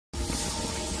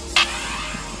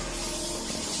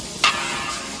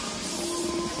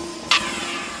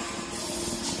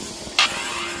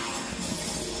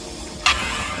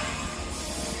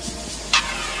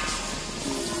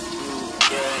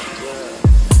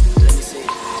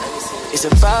It's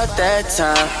about that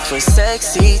time for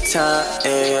sexy time,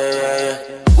 yeah, yeah, yeah, yeah.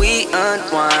 We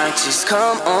unwind, just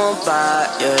come on by,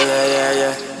 yeah, yeah, yeah,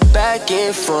 yeah. Back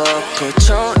and forth,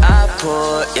 Patron I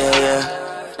pour, yeah, yeah.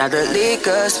 Now the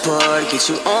liquor's poured, get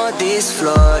you on this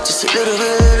floor. Just a little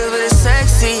bit of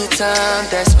sexy time,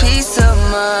 that's peace of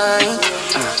mind.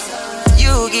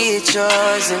 You get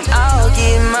yours and I'll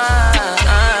get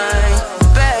mine.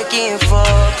 Back and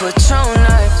forth, Patron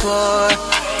I pour.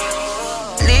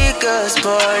 Liquor's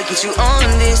poured, get you on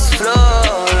this floor.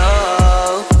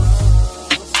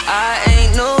 I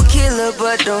ain't no killer,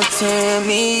 but don't tempt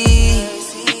me.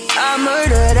 I'll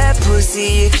murder that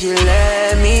pussy if you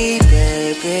let me,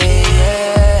 baby,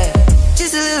 yeah.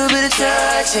 Just a little bit of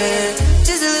touching,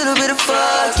 just a little bit of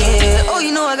fucking. Oh,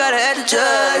 you know I gotta add the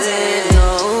drugs in,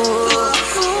 no.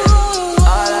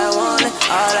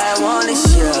 All I want is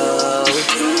you.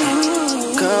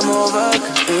 Come over,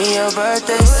 in your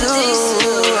birthday suit.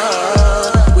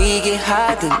 We get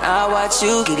high, then I watch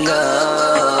you get low.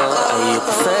 Are you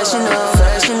professional?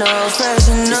 It's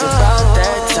about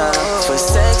that time for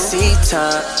sexy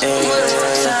time, yeah,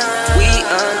 yeah, yeah. We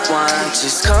unwind,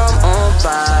 just come on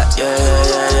by, yeah,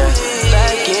 yeah, yeah, yeah.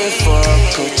 Back and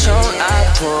forth, Patron I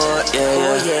pour,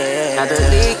 yeah, yeah, yeah. Now the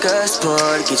liquor's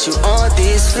poured, get you on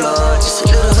this floor. Just a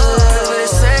little bit of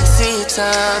sexy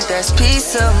time, that's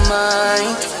peace of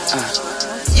mind.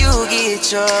 You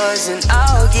get yours and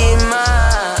I'll get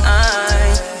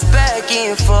mine. Back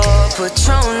and forth,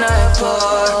 Patron I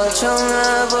pour.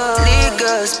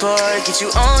 Liquor's poured, get you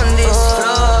on this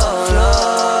floor.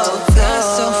 That's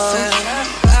so fair,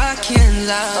 I can't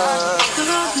lie.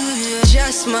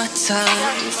 Just my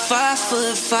time,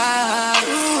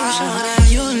 5'5".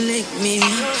 You lick me,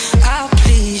 I'll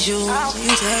please you.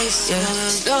 Yeah.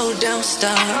 Slow down,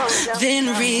 stop,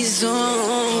 then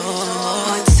resume.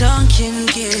 My tongue can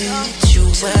get you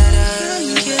wetter.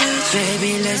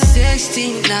 Baby, let's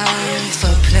 69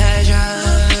 for pleasure.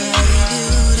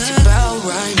 It's about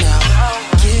right now,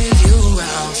 give you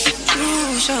rounds.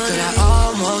 Could I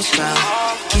almost drown?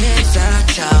 Get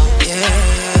back out,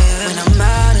 yeah. When I'm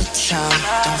out of town,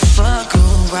 don't fuck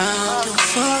around.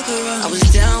 I was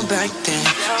down back then,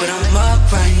 but I'm up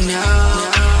right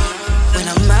now. When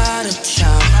I'm out of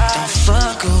town, don't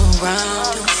fuck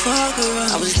around.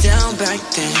 I was down back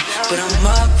then, but I'm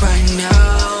up right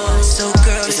now. So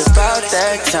girl, it's about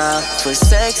that time for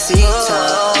sexy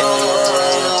time, yeah,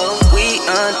 yeah, yeah. We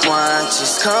unwind,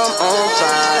 just come on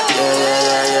by, yeah, yeah,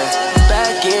 yeah, yeah.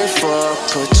 Back and forth,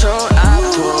 Patron I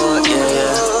pour, yeah,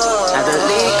 yeah. Now the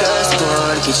liquor's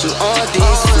poured, get you on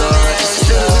this floor. Just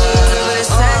a little bit of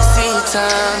sexy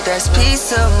time, that's peace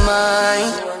of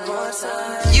mind.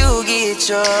 You get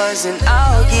yours and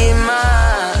I'll get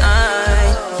mine.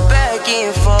 Back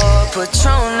and forth,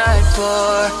 Patron I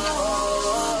pour.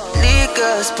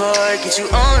 Liquor's poured, get you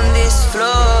on this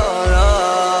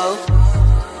floor.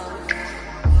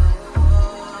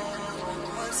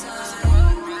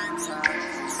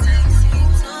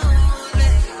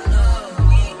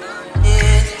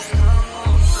 Yeah.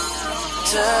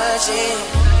 Touching,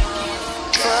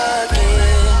 fucking.